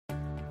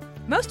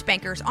Most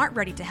bankers aren't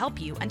ready to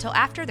help you until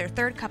after their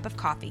third cup of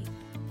coffee.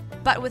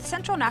 But with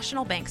Central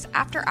National Bank's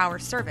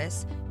after-hours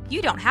service,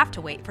 you don't have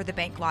to wait for the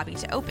bank lobby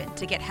to open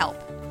to get help.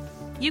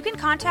 You can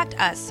contact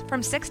us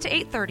from 6 to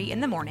 8:30 in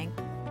the morning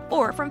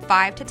or from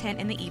 5 to 10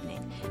 in the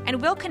evening,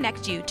 and we'll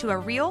connect you to a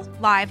real,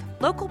 live,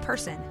 local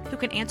person who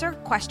can answer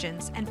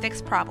questions and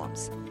fix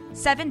problems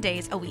 7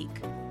 days a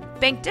week.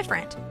 Bank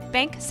different.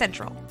 Bank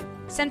Central.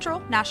 Central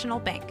National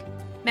Bank.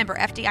 Member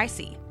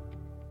FDIC.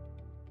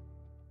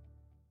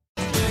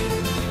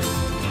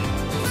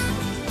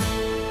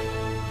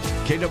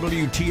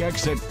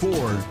 KWTX at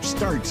 4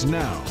 starts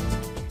now.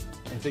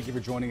 And thank you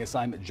for joining us.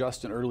 I'm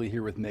Justin Early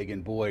here with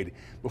Megan Boyd.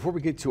 Before we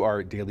get to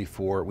our Daily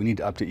 4, we need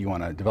to update you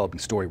on a developing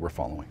story we're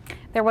following.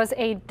 There was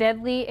a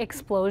deadly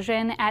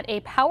explosion at a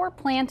power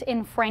plant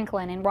in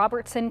Franklin in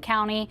Robertson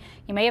County.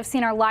 You may have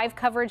seen our live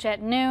coverage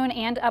at noon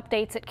and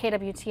updates at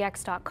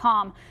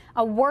KWTX.com.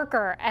 A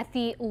worker at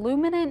the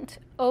Luminant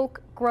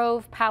Oak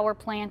Grove power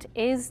plant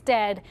is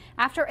dead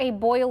after a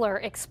boiler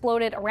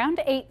exploded around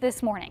 8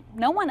 this morning.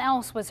 No one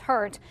else was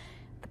hurt.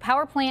 The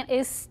power plant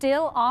is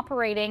still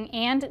operating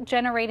and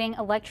generating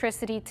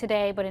electricity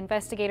today, but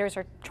investigators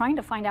are trying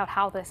to find out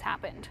how this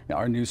happened. Now,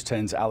 our News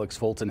 10's Alex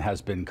Fulton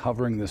has been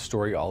covering this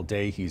story all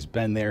day. He's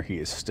been there. He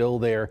is still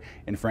there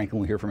in Franklin.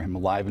 We'll hear from him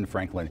live in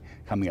Franklin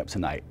coming up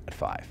tonight at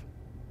 5.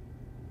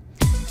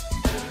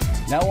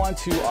 Now on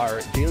to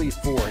our Daily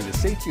 4 and a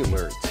safety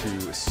alert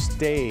to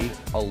stay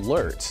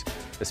alert,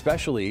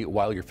 especially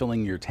while you're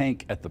filling your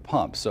tank at the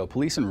pump. So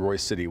police in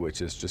Royce City,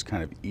 which is just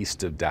kind of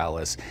east of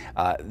Dallas,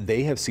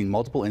 they have seen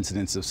multiple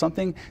incidents of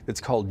something that's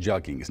called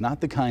jugging. It's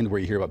not the kind where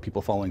you hear about people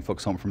following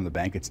folks home from the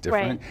bank. It's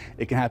different. Right.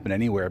 It can happen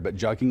anywhere, but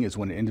jugging is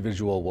when an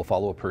individual will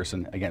follow a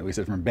person, again, we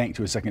said from a bank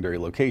to a secondary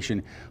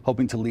location,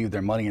 hoping to leave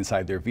their money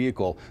inside their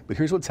vehicle. But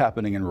here's what's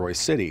happening in Royce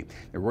City.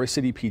 The Royce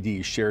City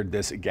PD shared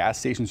this gas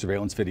station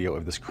surveillance video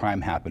of this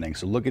crime happening.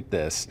 So look at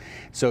this.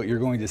 So you're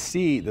going to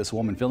see this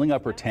woman filling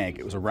up her tank.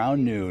 It was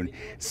around noon.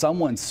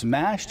 Someone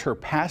smashed her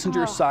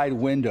passenger side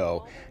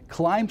window,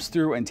 climbs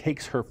through and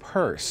takes her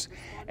purse.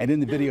 And in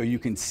the video, you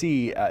can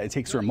see it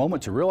takes her a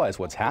moment to realize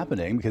what's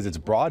happening because it's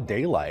broad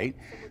daylight.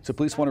 So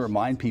police want to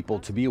remind people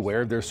to be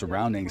aware of their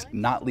surroundings,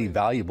 not leave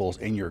valuables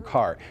in your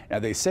car. Now,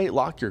 they say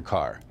lock your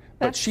car.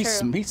 But he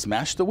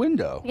smashed the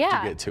window to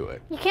get to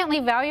it. You can't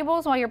leave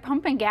valuables while you're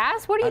pumping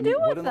gas? What do you do with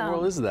them? What in the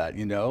world is that,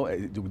 you know?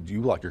 Do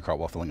you lock your car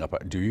while filling up?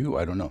 Do you?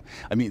 I don't know.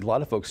 I mean, a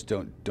lot of folks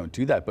don't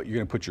do that, but you're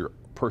going to put your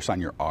purse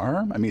on your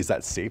arm? I mean, is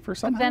that safer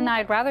somehow? But then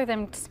I'd rather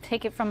them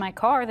take it from my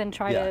car than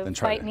try to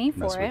fight me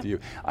for it. With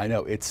you. I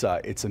know, it's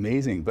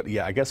amazing. But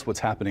yeah, I guess what's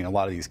happening in a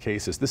lot of these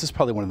cases, this is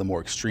probably one of the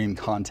more extreme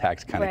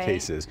contact kind of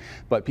cases.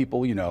 But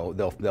people, you know,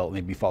 they'll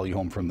maybe follow you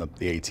home from the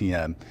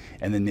ATM,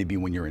 and then maybe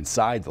when you're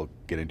inside, they'll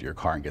get into your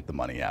car and get the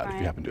money out if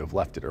you happen to have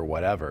left it or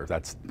whatever.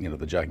 That's, you know,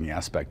 the jugging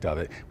aspect of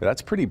it. But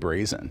that's pretty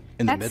brazen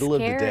in the middle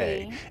of the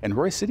day. And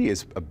Royce City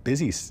is a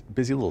busy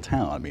little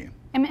town. I mean.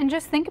 And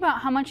just think about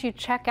how much you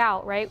check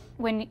out, right?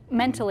 When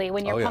mentally,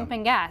 when you're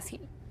pumping gas,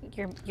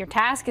 your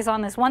task is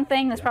on this one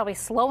thing that's probably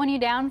slowing you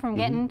down from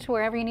getting to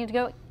wherever you need to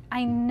go.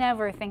 I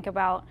never think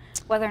about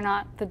whether or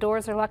not the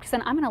doors are locked.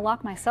 Then I'm going to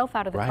lock myself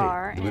out of the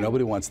car. Right.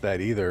 Nobody wants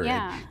that either.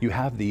 Yeah. And you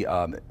have the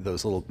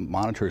those little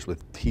monitors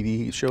with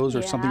TV shows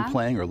or something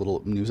playing, or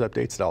little news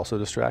updates that also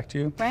distract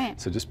you. Right.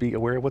 So just be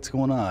aware of what's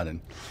going on. And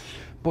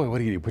boy, what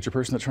do you do? Put your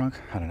purse in the trunk?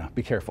 I don't know.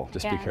 Be careful.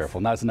 Just be careful.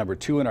 Now it's number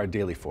 2 in our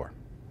Daily 4.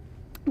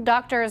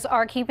 Doctors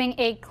are keeping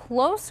a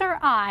closer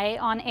eye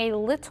on a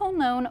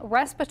little-known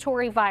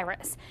respiratory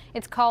virus.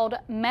 It's called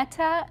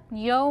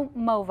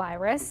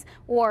metapneumovirus,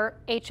 or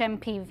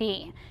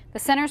HMPV. The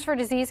Centers for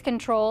Disease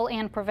Control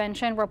and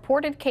Prevention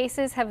reported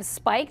cases have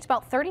spiked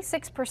about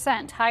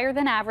 36% higher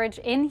than average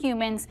in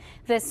humans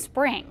this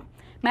spring.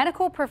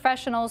 Medical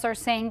professionals are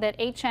saying that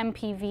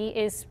HMPV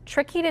is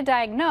tricky to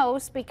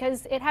diagnose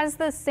because it has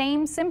the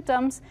same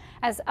symptoms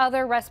as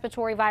other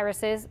respiratory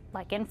viruses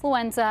like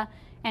influenza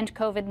and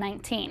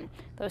COVID-19.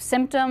 Those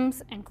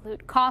symptoms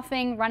include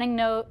coughing, runny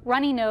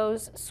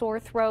nose, sore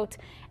throat,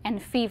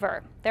 and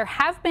fever. There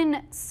have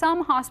been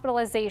some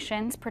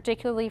hospitalizations,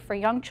 particularly for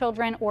young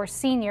children or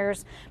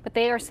seniors, but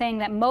they are saying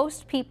that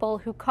most people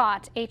who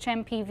caught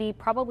HMPV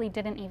probably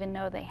didn't even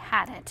know they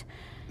had it.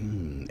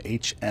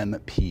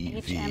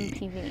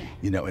 HMPV.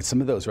 You know, it's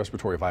some of those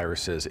respiratory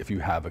viruses, if you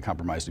have a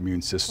compromised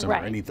immune system or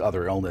any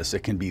other illness, it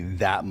can be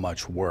that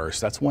much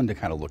worse. That's one to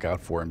kind of look out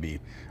for and be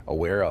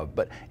aware of.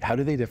 But how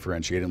do they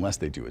differentiate unless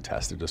they do a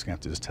test? They're just going to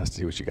have to just test to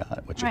see what you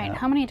got.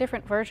 How many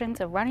different versions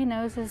of runny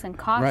noses and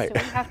coughs do we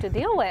have to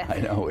deal with?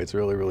 I know, it's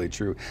really, really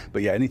true.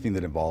 But yeah, anything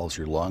that involves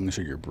your lungs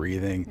or your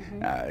breathing,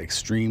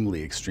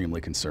 extremely, extremely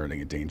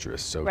concerning and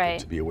dangerous. So good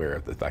to be aware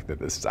of the fact that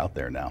this is out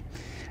there now.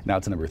 Now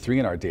to number 3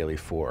 in our Daily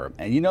 4.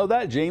 And you know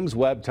that James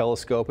Webb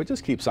Telescope, it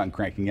just keeps on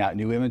cranking out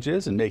new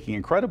images and making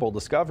incredible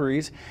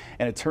discoveries.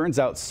 And it turns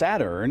out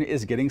Saturn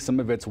is getting some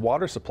of its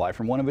water supply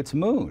from one of its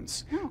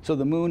moons. So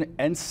the moon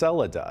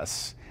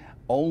Enceladus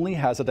only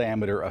has a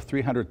diameter of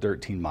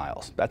 313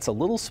 miles. That's a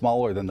little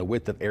smaller than the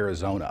width of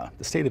Arizona,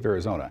 the state of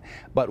Arizona.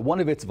 But one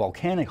of its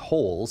volcanic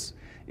holes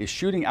is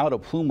shooting out a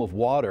plume of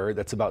water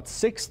that's about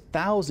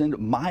 6,000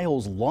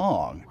 miles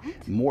long,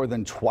 more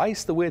than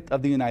twice the width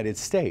of the United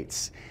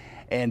States.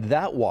 And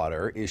that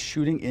water is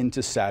shooting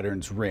into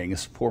Saturn's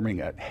rings,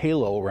 forming a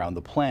halo around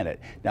the planet.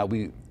 Now,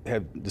 we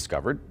have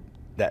discovered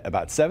that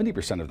about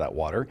 70% of that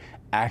water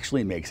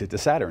actually makes it to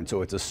Saturn.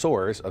 So it's a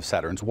source of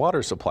Saturn's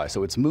water supply.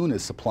 So its moon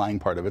is supplying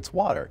part of its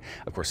water.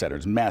 Of course,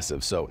 Saturn's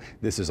massive, so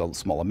this is a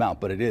small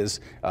amount, but it is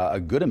a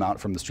good amount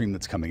from the stream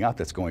that's coming out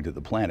that's going to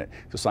the planet.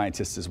 So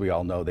scientists, as we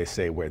all know, they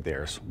say where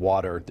there's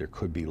water, there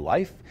could be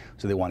life.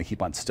 So they want to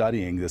keep on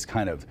studying this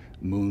kind of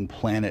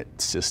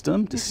moon-planet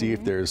system to see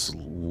if there's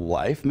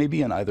life,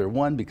 maybe in either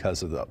one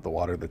because of the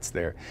water that's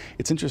there.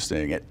 It's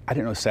interesting. I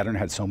didn't know Saturn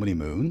had so many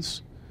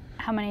moons.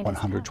 How many?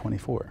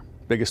 124.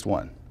 Biggest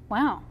one.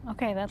 Wow.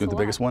 Okay, that's You know what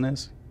the biggest one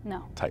is?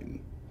 No. Titan.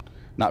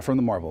 Not from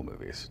the Marvel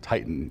movies.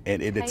 Titan.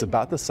 And it's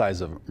about the size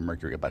of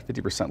Mercury, about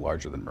 50%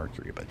 larger than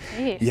Mercury. But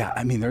yeah,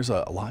 I mean, there's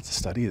a lot to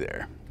study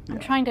there. I'm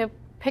trying to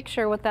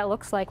picture what that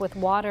looks like with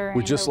water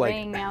and just the like,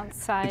 ring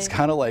outside. It's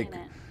kind of like,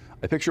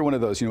 I picture one of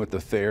those, you know, at the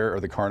fair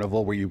or the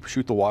carnival where you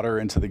shoot the water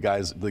into the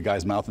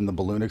guy's mouth and the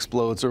balloon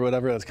explodes or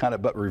whatever. That's kind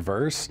of, but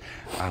reverse.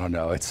 I don't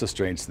know. It's a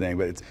strange thing,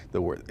 but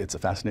it's a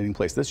fascinating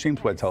place. This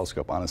James Webb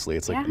Telescope, honestly,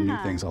 it's like new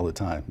things all the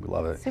time. We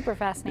love it. Super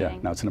fascinating.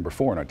 Yeah. Now it's number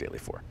 4 in our Daily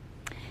 4.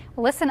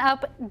 Listen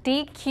up,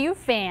 DQ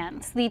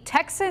fans. The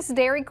Texas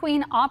Dairy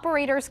Queen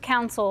Operators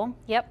Council,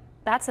 yep,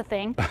 that's a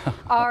thing,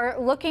 are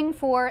looking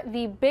for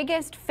the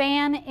biggest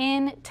fan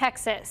in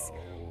Texas.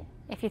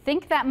 If you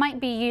think that might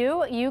be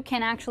you, you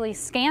can actually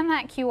scan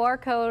that QR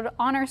code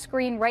on our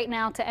screen right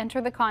now to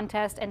enter the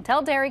contest and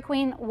tell Dairy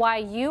Queen why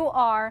you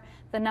are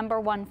the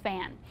 #1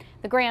 fan.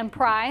 The grand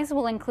prize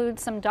will include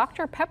some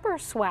Dr. Pepper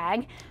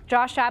swag,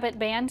 Josh Abbott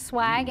Band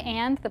swag,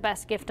 and the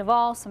best gift of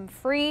all, some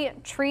free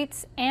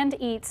treats and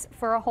eats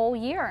for a whole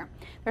year.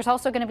 There's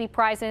also going to be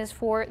prizes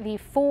for the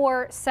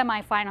 4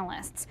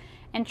 semifinalists.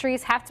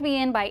 Entries have to be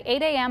in by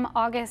 8 a.m.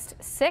 August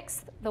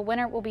 6th. The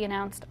winner will be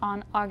announced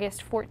on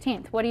August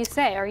 14th. What do you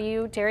say? Are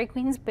you Dairy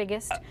Queen's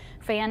biggest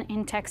fan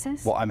in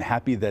Texas? Well, I'm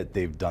happy that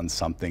they've done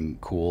something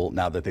cool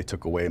now that they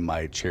took away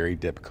my cherry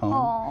dip cone.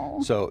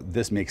 Aww. So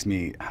this makes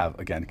me have,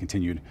 again,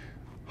 continued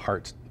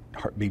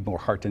be more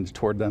heartened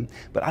toward them.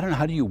 But I don't know,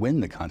 how do you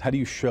win the contest? How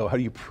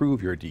do you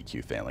prove you're a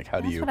DQ fan? Like,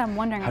 That's what I'm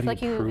wondering. I feel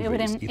like it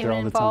would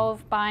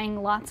involve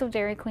buying lots of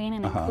Dairy Queen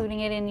and including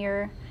it in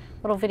your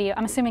little video.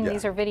 I'm assuming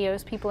these are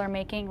videos people are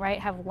making, right?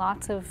 Have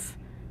lots of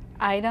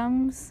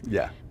items.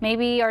 Yeah.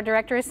 Maybe our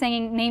director is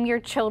saying, name your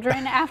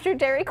children after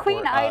Dairy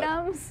Queen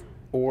items.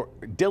 Or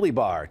Dilly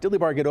Bar. Dilly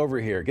Bar, get over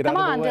here. Get out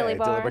of the way. Dilly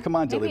Bar. Come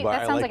on, Dilly Bar.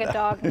 That sounds like a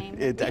dog name.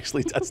 It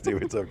actually does too.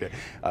 It's okay.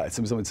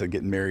 Someone said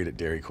getting married at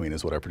Dairy Queen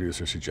is what our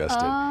producer suggested.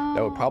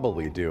 That would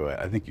probably do it.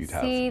 I think you'd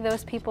have. See,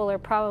 those people are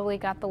probably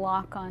got the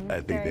lock on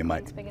Dairy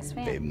Queen's biggest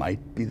fan. They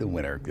might be the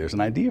winner. There's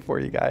an idea for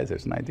you guys.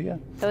 There's an idea.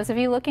 Those of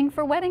you looking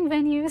for wedding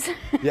venues.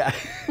 Yeah.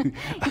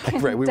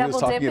 Right. We were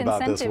just talking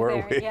about this,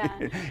 weren't we? Yeah.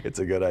 It's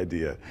a good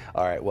idea.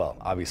 All right. Well,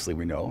 obviously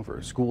we know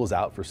school is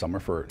out for summer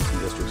for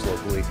some districts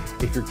locally.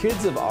 If your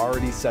kids have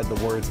already said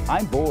the words,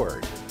 "I'm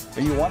bored,"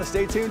 and you want to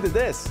stay tuned to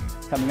this.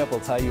 Coming up, we'll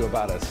tell you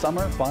about a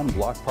summer fun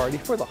block party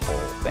for the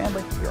whole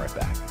family. Be right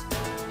back.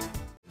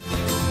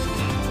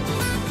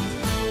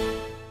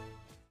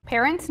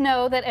 Parents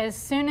know that as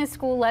soon as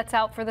school lets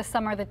out for the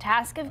summer, the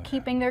task of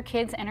keeping their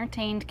kids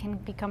entertained can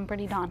become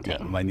pretty daunting.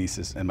 Yeah, my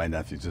nieces and my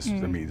nephews just,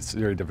 I mean, it's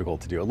very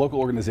difficult to do. A local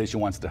organization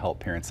wants to help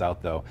parents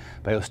out, though,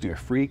 by hosting a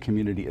free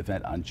community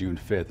event on June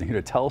 5th. And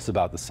here to tell us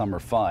about the summer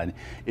fun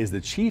is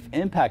the Chief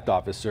Impact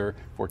Officer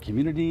for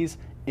Communities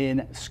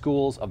in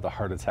Schools of the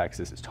Heart of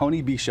Texas. It's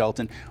Tonee B.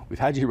 Shelton. We've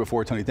had you here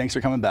before, Tonee. Thanks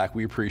for coming back.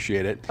 We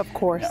appreciate it. Of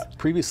course.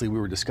 Previously, we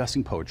were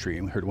discussing poetry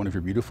and we heard one of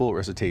your beautiful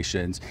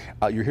recitations.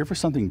 You're here for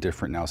something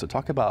different now. So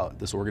talk about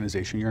this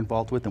organization you're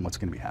involved with and what's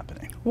going to be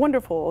happening.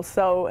 Wonderful.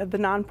 So the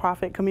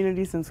nonprofit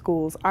Communities in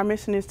Schools, our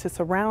mission is to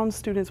surround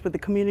students with a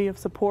community of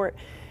support,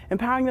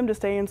 empowering them to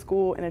stay in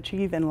school and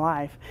achieve in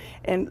life.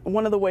 And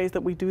one of the ways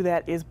that we do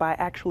that is by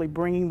actually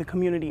bringing the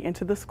community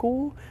into the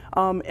school.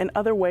 And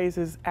other ways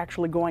is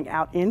actually going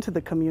out into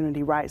the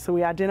community, right? So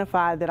we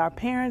identify that our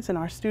parents and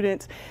our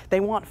students,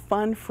 they want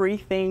fun, free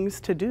things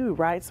to do,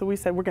 right? So we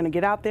said we're going to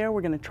get out there,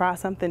 we're going to try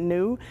something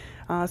new.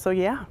 So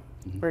yeah,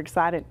 we're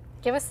excited.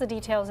 Give us the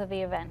details of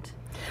the event.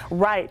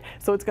 Right.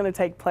 So it's going to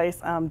take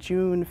place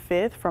June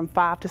 5th from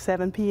 5 to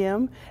 7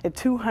 p.m. at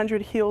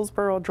 200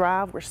 Hillsborough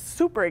Drive. We're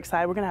super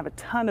excited. We're going to have a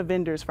ton of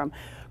vendors from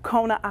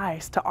Kona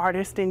Ice to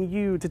Artist in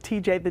You to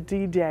TJ the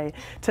DJ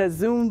to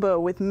Zumba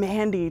with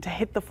Mandy to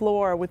Hit the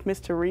Floor with Miss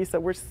Teresa.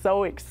 We're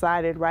so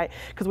excited, right?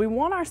 Because we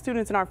want our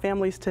students and our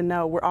families to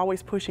know we're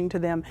always pushing to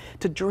them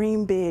to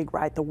dream big,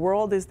 right? The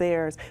world is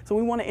theirs. So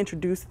we want to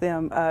introduce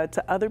them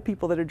to other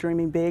people that are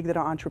dreaming big, that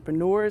are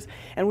entrepreneurs,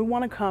 and we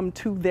want to come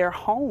to their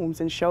homes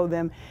and show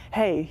them,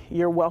 hey,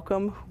 you're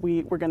welcome.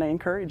 We're going to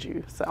encourage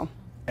you. So.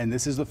 And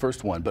this is the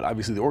first one, but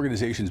obviously the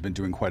organization's been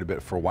doing quite a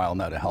bit for a while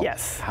now to help.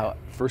 Yes.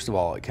 First of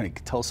all, can you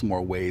tell us some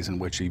more ways in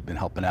which you've been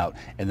helping out,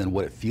 and then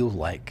what it feels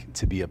like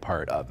to be a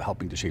part of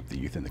helping to shape the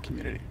youth in the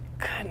community?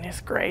 Goodness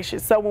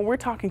gracious. So when we're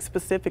talking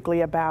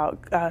specifically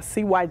about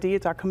CYD,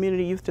 it's our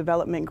Community Youth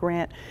Development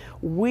Grant,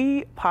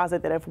 we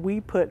posit that if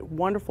we put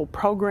wonderful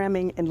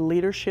programming and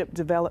leadership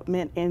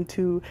development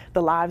into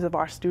the lives of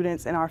our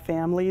students and our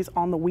families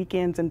on the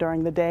weekends and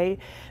during the day,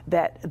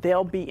 that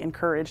they'll be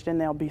encouraged and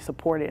they'll be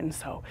supported. And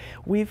so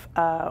we've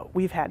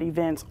had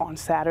events on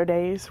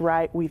Saturdays,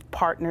 right? We've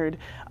partnered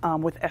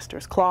with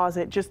Esther's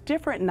Closet, just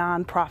different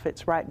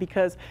nonprofits, right?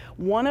 Because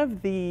one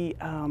of the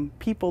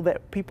people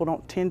that people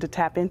don't tend to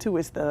tap into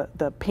is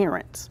the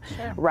parents,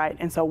 sure, right?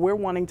 And so we're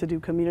wanting to do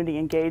community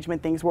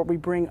engagement things where we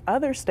bring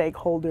other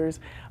stakeholders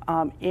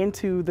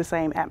into the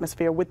same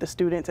atmosphere with the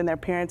students, and their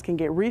parents can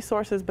get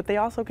resources, but they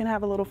also can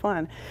have a little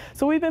fun.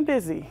 So we've been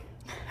busy.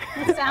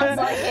 Sounds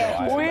like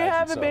it. We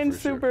haven't been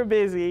super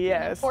busy,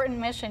 yes. An important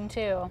mission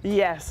too.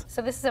 Yes.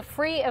 So this is a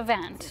free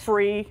event.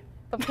 Free.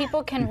 But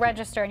people can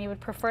register, and you would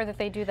prefer that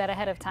they do that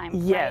ahead of time.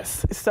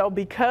 Yes. Right? So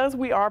because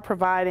we are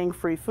providing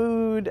free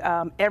food,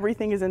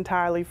 everything is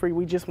entirely free.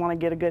 We just want to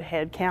get a good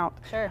head count,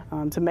 sure,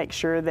 to make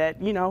sure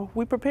that, you know,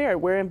 we prepare.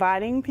 We're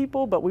inviting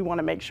people, but we want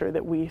to make sure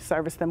that we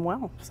service them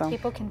well. So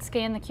people can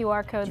scan the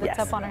QR code that's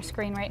up on our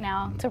screen right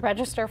now to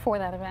register for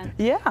that event.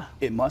 Yeah.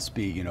 It must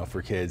be, you know,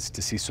 for kids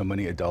to see so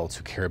many adults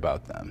who care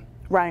about them.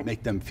 Right.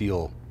 Make them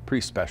feel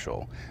pretty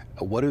special.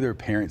 What do their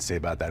parents say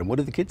about that, and what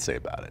do the kids say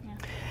about it?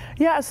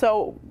 Yeah,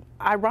 so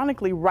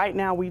ironically, right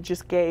now we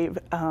just gave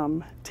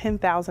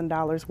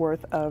 $10,000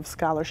 worth of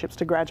scholarships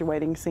to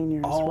graduating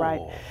seniors,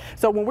 right?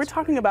 So when we're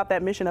talking about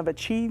that mission of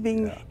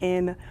achieving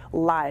in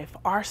life,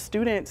 our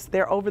students,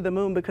 they're over the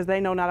moon because they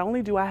know not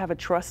only do I have a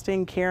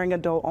trusting, caring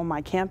adult on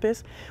my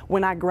campus,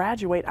 when I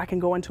graduate, I can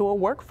go into a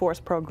workforce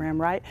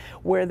program, right?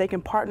 Where they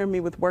can partner me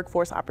with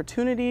workforce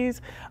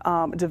opportunities,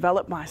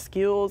 develop my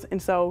skills.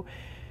 And so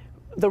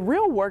the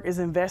real work is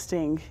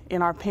investing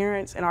in our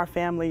parents and our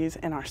families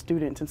and our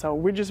students. And so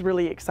we're just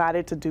really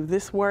excited to do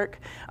this work.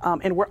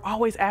 And we're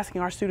always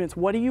asking our students,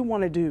 what do you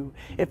want to do?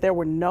 If there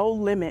were no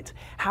limit,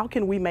 how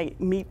can we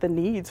meet the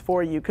needs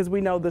for you? Because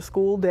we know the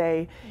school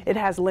day, it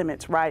has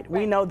limits, right?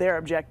 We know their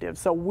objectives.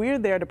 So we're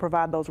there to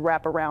provide those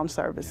wraparound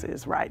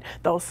services, right?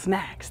 Those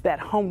snacks, that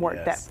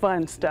homework, that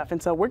fun stuff.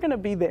 And so we're going to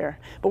be there,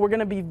 but we're going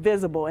to be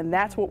visible. And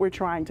that's what we're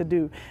trying to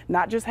do.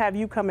 Not just have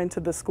you come into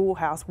the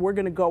schoolhouse. We're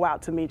going to go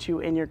out to meet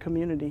you in your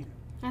community.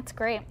 That's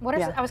great. What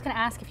are, I was going to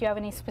ask if you have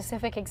any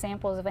specific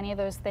examples of any of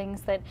those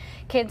things that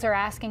kids are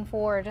asking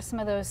for, or just some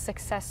of those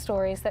success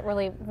stories that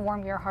really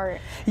warm your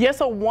heart. Yeah,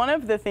 so one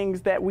of the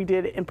things that we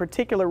did in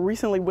particular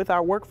recently with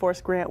our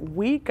workforce grant,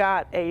 we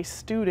got a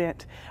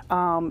student,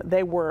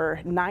 they were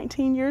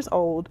 19 years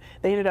old,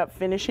 they ended up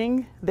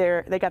finishing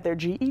they got their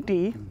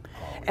GED,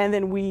 and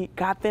then we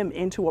got them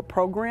into a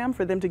program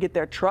for them to get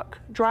their truck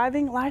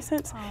driving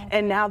license,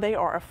 and now they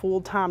are a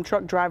full-time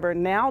truck driver,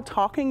 now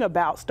talking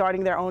about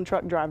starting their own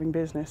truck driving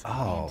business.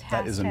 Oh, fantastic.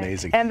 That is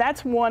amazing. And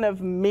that's one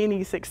of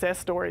many success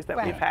stories that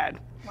we've had.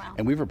 Wow.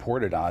 And we've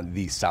reported on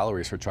the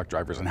salaries for truck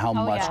drivers and how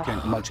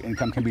much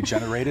income can be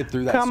generated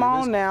through that service. Come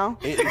on now.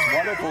 It's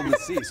wonderful to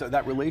see. So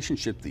that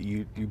relationship that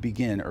you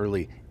begin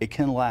early, it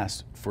can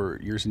last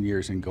for years and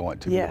years and go on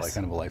to be like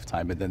kind of a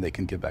lifetime, and then they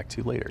can give back to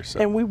you later.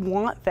 So. And we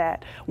want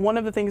that. One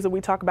of the things that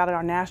we talk about at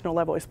our national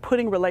level is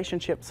putting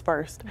relationships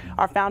first.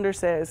 Our founder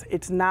says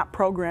it's not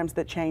programs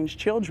that change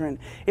children,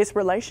 it's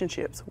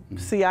relationships.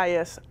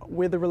 CIS,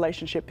 we're the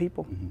relationship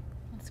people.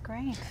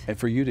 Great. And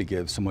for you to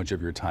give so much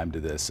of your time to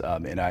this,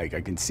 and I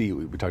can see,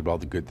 we talked about all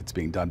the good that's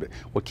being done, but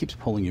what keeps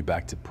pulling you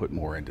back to put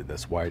more into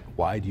this?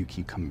 Why do you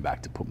keep coming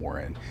back to put more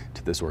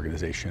into this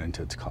organization and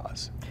to its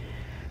cause?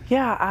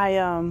 Yeah,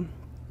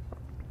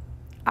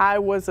 I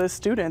was a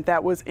student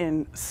that was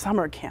in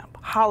summer camp,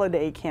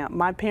 holiday camp.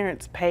 My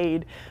parents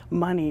paid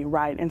money,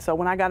 right? And so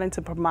when I got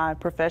into my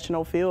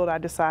professional field, I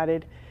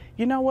decided,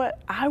 you know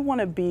what, I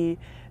want to be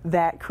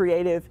that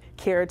creative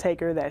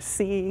caretaker that's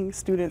seeing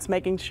students,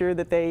 making sure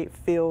that they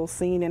feel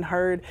seen and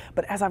heard.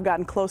 But as I've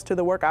gotten close to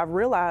the work, I've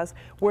realized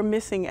we're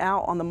missing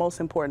out on the most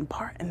important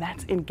part, and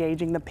that's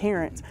engaging the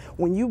parents.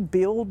 When you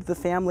build the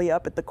family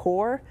up at the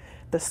core,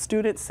 the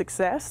student's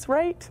success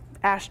rate,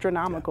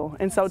 astronomical.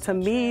 And so to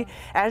me,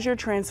 as you're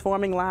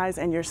transforming lives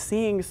and you're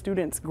seeing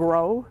students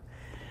grow,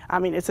 I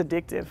mean, it's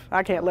addictive.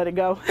 I can't let it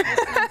go.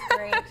 That's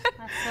great.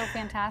 That's so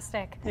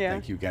fantastic. Well,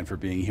 thank you again for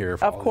being here,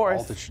 for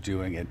all that you're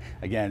doing. And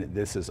again,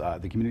 this is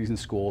the Communities in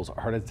Schools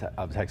Heart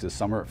of Texas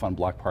Summer Fun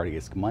Block Party.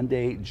 It's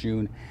Monday,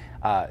 June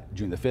the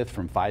 5th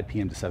from 5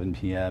 p.m. to 7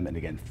 p.m. And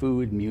again,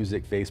 food,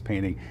 music, face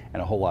painting,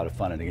 and a whole lot of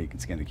fun. And again, you can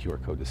scan the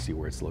QR code to see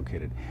where it's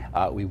located.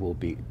 We will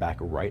be back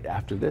right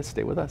after this.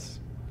 Stay with us.